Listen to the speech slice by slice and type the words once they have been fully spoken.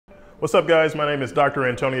What's up guys, my name is Dr.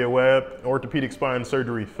 Antonio Webb, Orthopedic Spine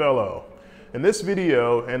Surgery Fellow. In this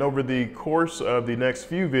video and over the course of the next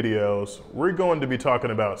few videos, we're going to be talking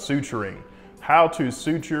about suturing, how to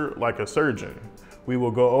suture like a surgeon. We will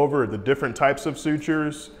go over the different types of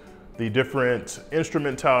sutures, the different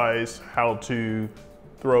instrument ties, how to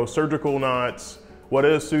throw surgical knots, what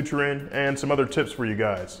is suturing, and some other tips for you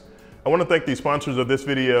guys. I want to thank the sponsors of this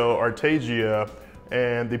video, Artesia,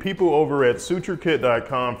 and the people over at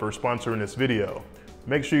suturekit.com for sponsoring this video.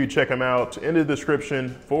 Make sure you check them out in the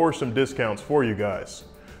description for some discounts for you guys.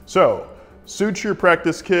 So, Suture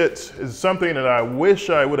Practice Kit is something that I wish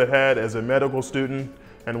I would have had as a medical student,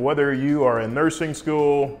 and whether you are in nursing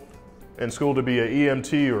school, in school to be an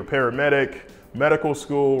EMT or paramedic, medical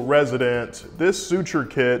school, resident, this suture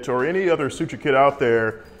kit or any other suture kit out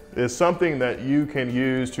there is something that you can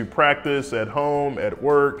use to practice at home, at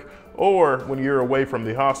work, or when you're away from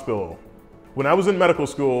the hospital. When I was in medical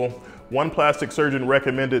school, one plastic surgeon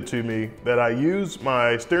recommended to me that I use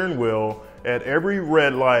my steering wheel at every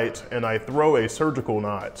red light and I throw a surgical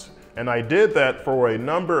knot. And I did that for a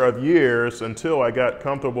number of years until I got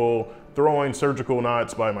comfortable throwing surgical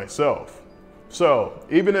knots by myself. So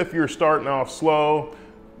even if you're starting off slow,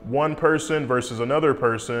 one person versus another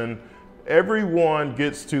person, everyone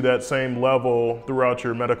gets to that same level throughout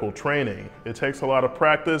your medical training. It takes a lot of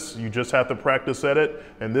practice. You just have to practice at it.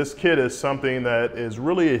 And this kit is something that is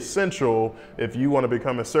really essential if you want to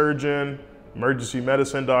become a surgeon, emergency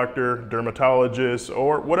medicine doctor, dermatologist,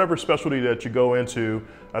 or whatever specialty that you go into.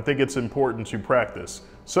 I think it's important to practice.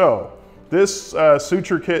 So this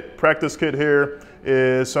suture kit, practice kit here,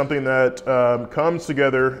 is something that comes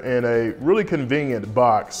together in a really convenient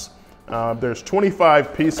box. There's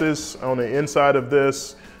 25 pieces on the inside of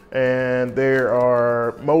this, and there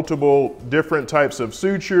are multiple different types of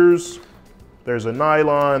sutures. There's a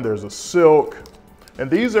nylon, there's a silk,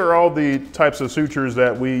 and these are all the types of sutures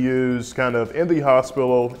that we use kind of in the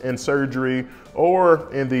hospital, in surgery,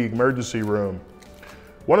 or in the emergency room.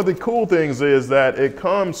 One of the cool things is that it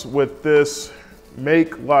comes with this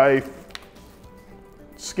Make Life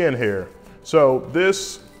skin here. So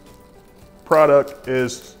this product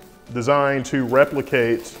is designed to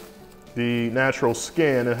replicate the natural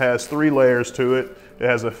skin. It has 3 layers to it. It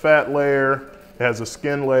has a fat layer, it has a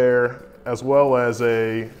skin layer, as well as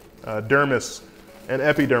a dermis and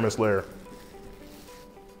epidermis layer.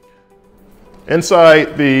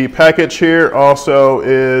 Inside the package here also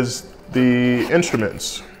is the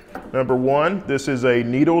instruments. Number 1, this is a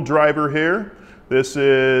needle driver here. This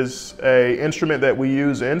is an instrument that we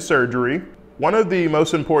use in surgery. One of the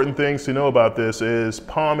most important things to know about this is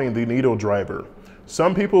palming the needle driver.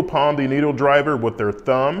 Some people palm the needle driver with their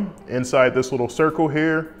thumb inside this little circle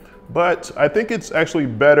here, but I think it's actually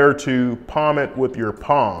better to palm it with your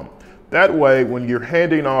palm. That way, when you're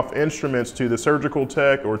handing off instruments to the surgical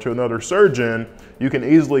tech or to another surgeon, you can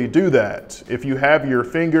easily do that. If you have your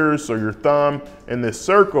fingers or your thumb in this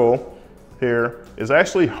circle here, it's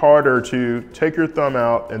actually harder to take your thumb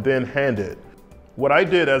out and then hand it. What I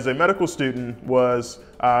did as a medical student was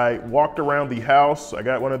I walked around the house. I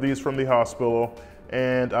got one of these from the hospital,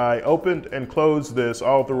 and I opened and closed this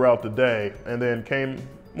all throughout the day and then came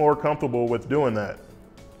more comfortable with doing that.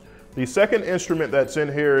 The second instrument that's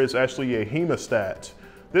in here is actually a hemostat.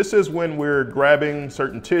 This is when we're grabbing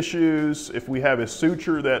certain tissues. If we have a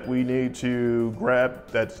suture that we need to grab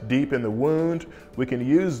that's deep in the wound, we can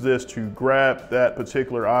use this to grab that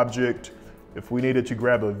particular object. If we needed to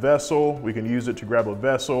grab a vessel, we can use it to grab a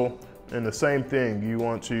vessel. And the same thing, you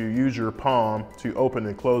want to use your palm to open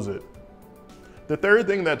and close it. The third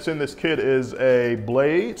thing that's in this kit is a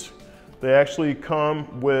blade. They actually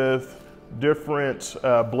come with different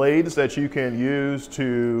blades that you can use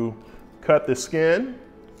to cut the skin.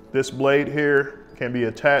 This blade here can be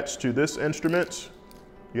attached to this instrument.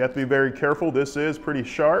 You have to be very careful. This is pretty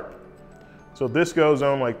sharp. So this goes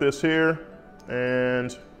on like this here,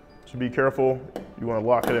 and to be careful, you want to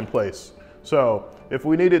lock it in place. So if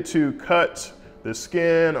we needed to cut the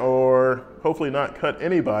skin or hopefully not cut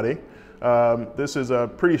anybody, this is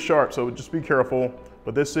pretty sharp, so just be careful.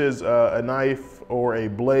 But this is a knife or a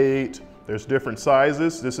blade. There's different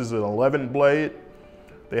sizes. This is an 11 blade.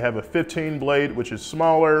 They have a 15 blade, which is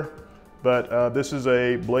smaller, but this is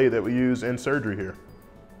a blade that we use in surgery here.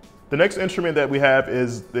 The next instrument that we have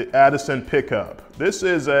is the Addison pickup. This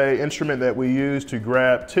is an instrument that we use to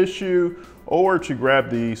grab tissue or to grab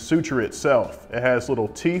the suture itself. It has little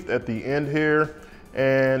teeth at the end here,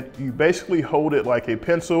 and you basically hold it like a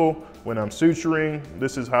pencil when I'm suturing.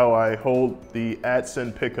 This is how I hold the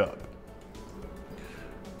Addison pickup.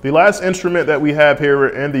 The last instrument that we have here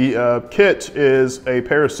in the kit is a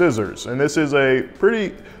pair of scissors, and this is a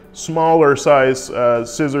pretty smaller size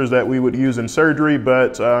scissors that we would use in surgery,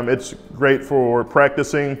 but it's great for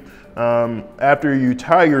practicing. After you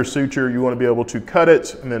tie your suture, you want to be able to cut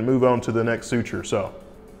it and then move on to the next suture.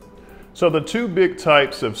 So the two big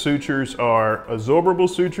types of sutures are absorbable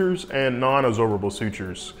sutures and non-absorbable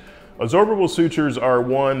sutures. Absorbable sutures are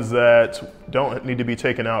ones that don't need to be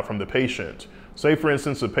taken out from the patient. Say for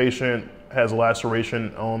instance, the patient has a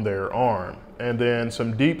laceration on their arm and then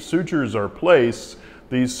some deep sutures are placed.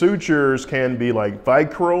 These sutures can be like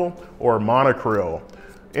vicryl or monocryl.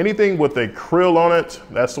 Anything with a krill on it,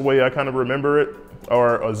 that's the way I kind of remember it,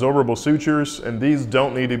 are absorbable sutures, and these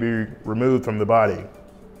don't need to be removed from the body.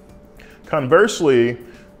 Conversely,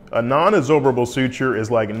 a non-absorbable suture is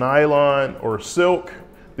like nylon or silk.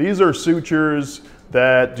 These are sutures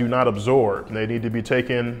that do not absorb. They need to be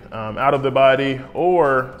taken out of the body,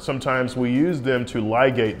 or sometimes we use them to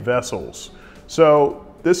ligate vessels. So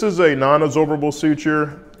this is a non-absorbable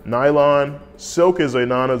suture, nylon, silk is a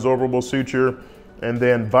non-absorbable suture, and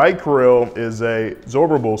then vicryl is a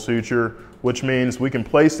absorbable suture, which means we can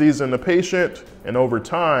place these in the patient and over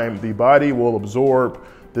time the body will absorb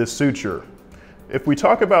this suture. If we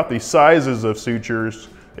talk about the sizes of sutures,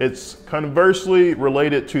 it's conversely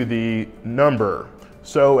related to the number.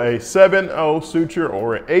 So a 7/0 suture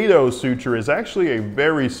or an 8/0 suture is actually a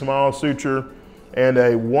very small suture, and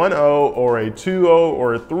a 1/0 or a 2/0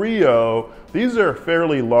 or a 3/0, these are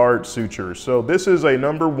fairly large sutures. So this is a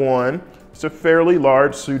number 1. It's a fairly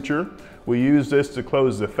large suture. We use this to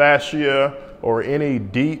close the fascia or any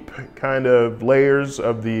deep kind of layers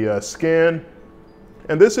of the skin.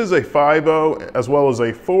 And this is a 5/0 as well as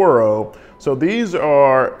a 4/0. So these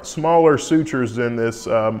are smaller sutures than this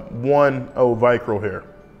 1/0 vicryl here.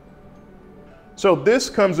 So this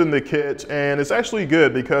comes in the kit, and it's actually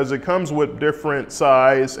good because it comes with different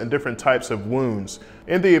size and different types of wounds.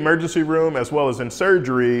 In the emergency room as well as in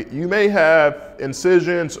surgery, you may have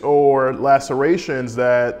incisions or lacerations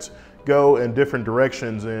that go in different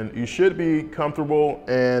directions, and you should be comfortable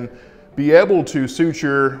and be able to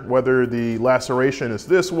suture whether the laceration is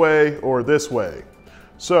this way or this way.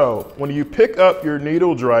 So when you pick up your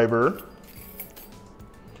needle driver,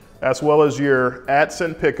 as well as your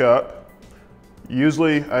adson pickup,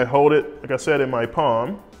 usually I hold it, like I said, in my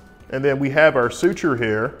palm, and then we have our suture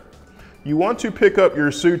here. You want to pick up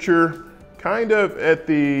your suture kind of at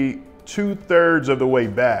the 2/3 of the way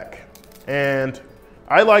back. And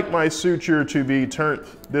I like my suture to be turned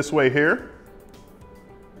this way here.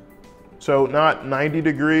 So not 90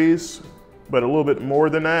 degrees, but a little bit more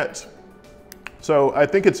than that. So I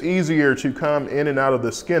think it's easier to come in and out of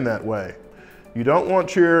the skin that way. You don't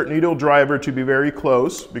want your needle driver to be very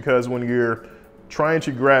close, because when you're trying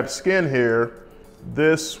to grab skin here,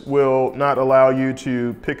 this will not allow you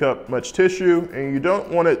to pick up much tissue, and you don't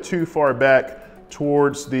want it too far back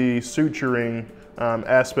towards the suturing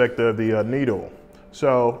aspect of the needle.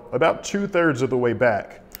 So about 2/3 of the way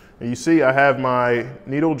back. And you see I have my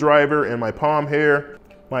needle driver in my palm here,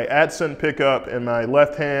 my adson pickup in my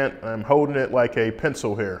left hand. I'm holding it like a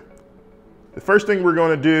pencil here. The first thing we're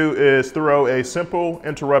going to do is throw a simple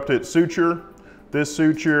interrupted suture. This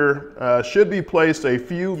suture should be placed a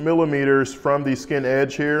few millimeters from the skin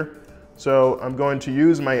edge here. So I'm going to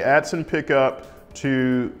use my adson pickup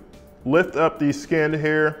to lift up the skin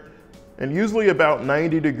here, and usually about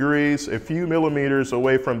 90 degrees, a few millimeters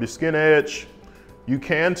away from the skin edge. You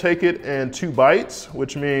can take it in 2 bites,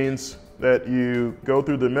 which means that you go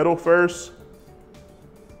through the middle first,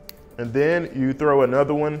 and then you throw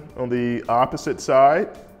another one on the opposite side,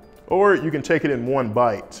 or you can take it in 1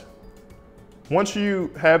 bite. Once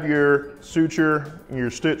you have your suture and your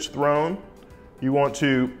stitch thrown, you want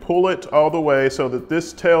to pull it all the way so that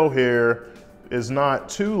this tail here is not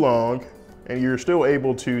too long and you're still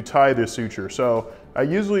able to tie the suture. So I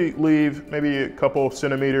usually leave maybe a couple of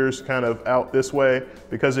centimeters kind of out this way,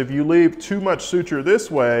 because if you leave too much suture this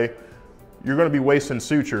way, you're going to be wasting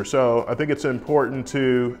suture. So I think it's important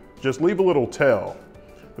to just leave a little tail.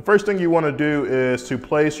 The first thing you want to do is to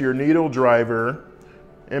place your needle driver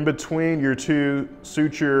in between your 2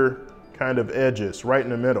 suture kind of edges, right in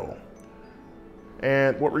the middle.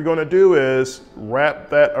 And what we're going to do is wrap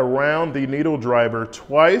that around the needle driver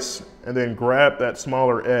twice and then grab that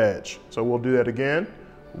smaller edge. So we'll do that again,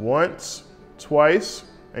 once, twice,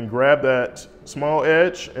 and grab that small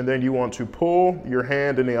edge, and then you want to pull your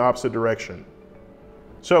hand in the opposite direction.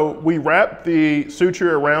 So we wrap the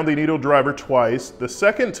suture around the needle driver twice. The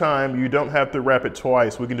second time you don't have to wrap it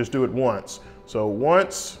twice, we can just do it once. So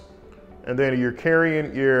once, and then you're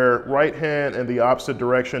carrying your right hand in the opposite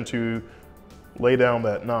direction to lay down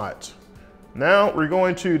that knot. Now we're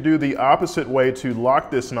going to do the opposite way to lock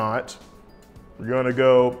this knot. We're going to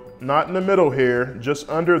go not in the middle here, just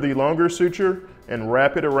under the longer suture and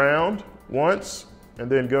wrap it around once and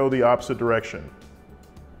then go the opposite direction.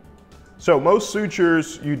 So most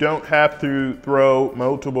sutures, you don't have to throw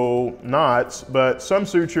multiple knots, but some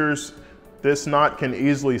sutures, this knot can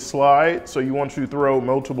easily slide, so you want to throw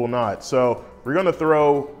multiple knots. So we're gonna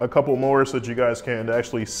throw a couple more so that you guys can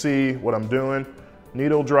actually see what I'm doing.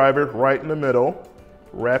 Needle driver right in the middle,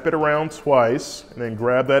 wrap it around twice, and then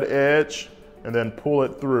grab that edge and then pull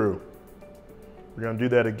it through. We're gonna do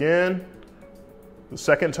that again. The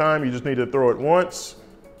second time, you just need to throw it once.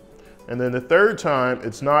 And then the third time,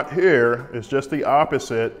 it's not here, it's just the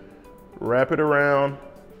opposite. Wrap it around,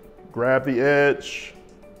 grab the edge,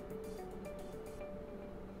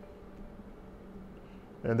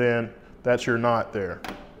 and then that's your knot there.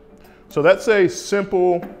 So that's a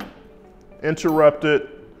simple interrupted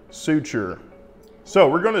suture. So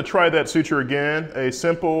we're going to try that suture again, a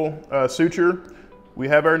simple suture. We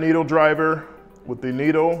have our needle driver with the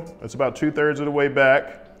needle. It's about 2/3 of the way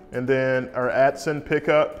back. And then our Atson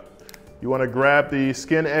pickup. You want to grab the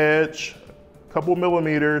skin edge a couple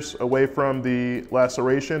millimeters away from the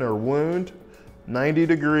laceration or wound, 90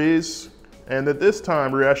 degrees. And at this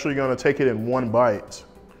time, we're actually going to take it in one bite.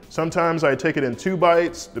 Sometimes I take it in 2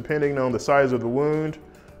 bites, depending on the size of the wound.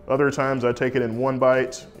 Other times I take it in 1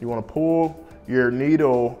 bite. You want to pull your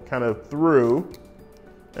needle kind of through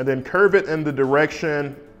and then curve it in the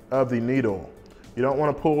direction of the needle. You don't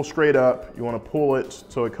want to pull straight up. You want to pull it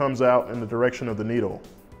so it comes out in the direction of the needle.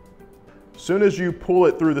 As soon as you pull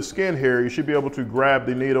it through the skin here, you should be able to grab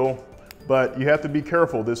the needle, but you have to be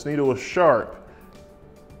careful. This needle is sharp.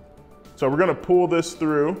 So we're going to pull this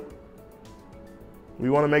through. We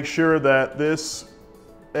want to make sure that this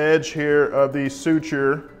edge here of the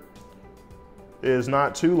suture is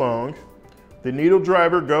not too long. The needle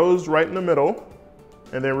driver goes right in the middle,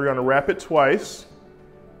 and then we're going to wrap it twice,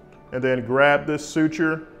 and then grab this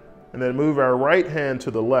suture, and then move our right hand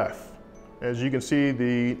to the left. As you can see,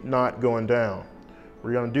 the knot going down.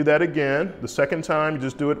 We're going to do that again. The second time, you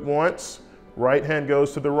just do it once. Right hand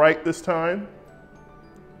goes to the right this time.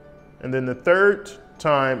 And then the third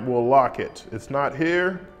time, we'll lock it. It's not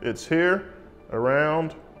here, it's here,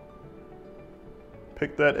 around.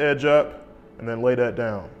 Pick that edge up, and then lay that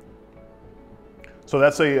down. So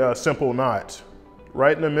that's a simple knot.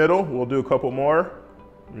 Right in the middle, we'll do a couple more.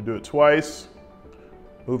 We do it twice.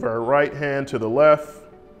 Move our right hand to the left.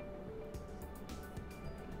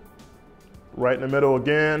 Right in the middle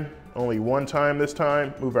again, only one time this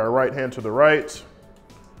time. Move our right hand to the right.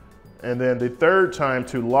 And then the third time,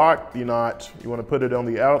 to lock the knot, you want to put it on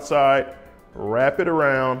the outside, wrap it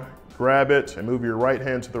around, grab it, and move your right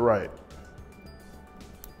hand to the right.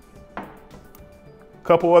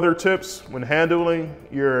 Couple other tips when handling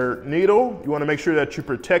your needle. You want to make sure that you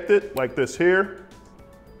protect it like this here.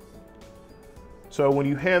 So when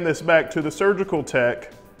you hand this back to the surgical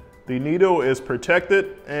tech, the needle is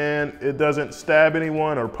protected and it doesn't stab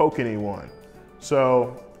anyone or poke anyone.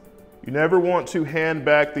 So you never want to hand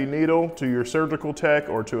back the needle to your surgical tech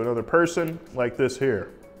or to another person like this here.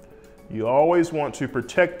 You always want to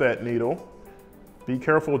protect that needle. Be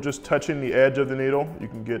careful just touching the edge of the needle. You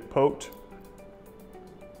can get poked.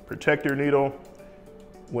 Protect your needle.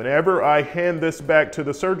 Whenever I hand this back to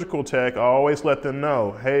the surgical tech, I always let them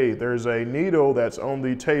know, hey, there's a needle that's on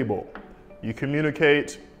the table. You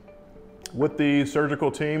communicate with the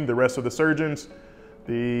surgical team, the rest of the surgeons,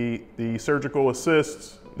 the surgical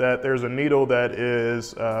assists, that there's a needle that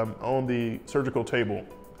is on the surgical table.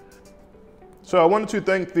 So I wanted to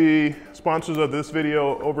thank the sponsors of this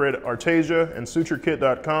video over at Artesia and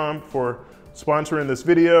SutureKit.com for sponsoring this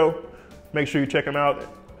video. Make sure you check them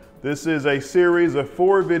out. This is a series of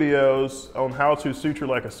 4 videos on how to suture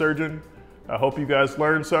like a surgeon. I hope you guys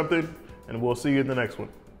learned something, and we'll see you in the next one.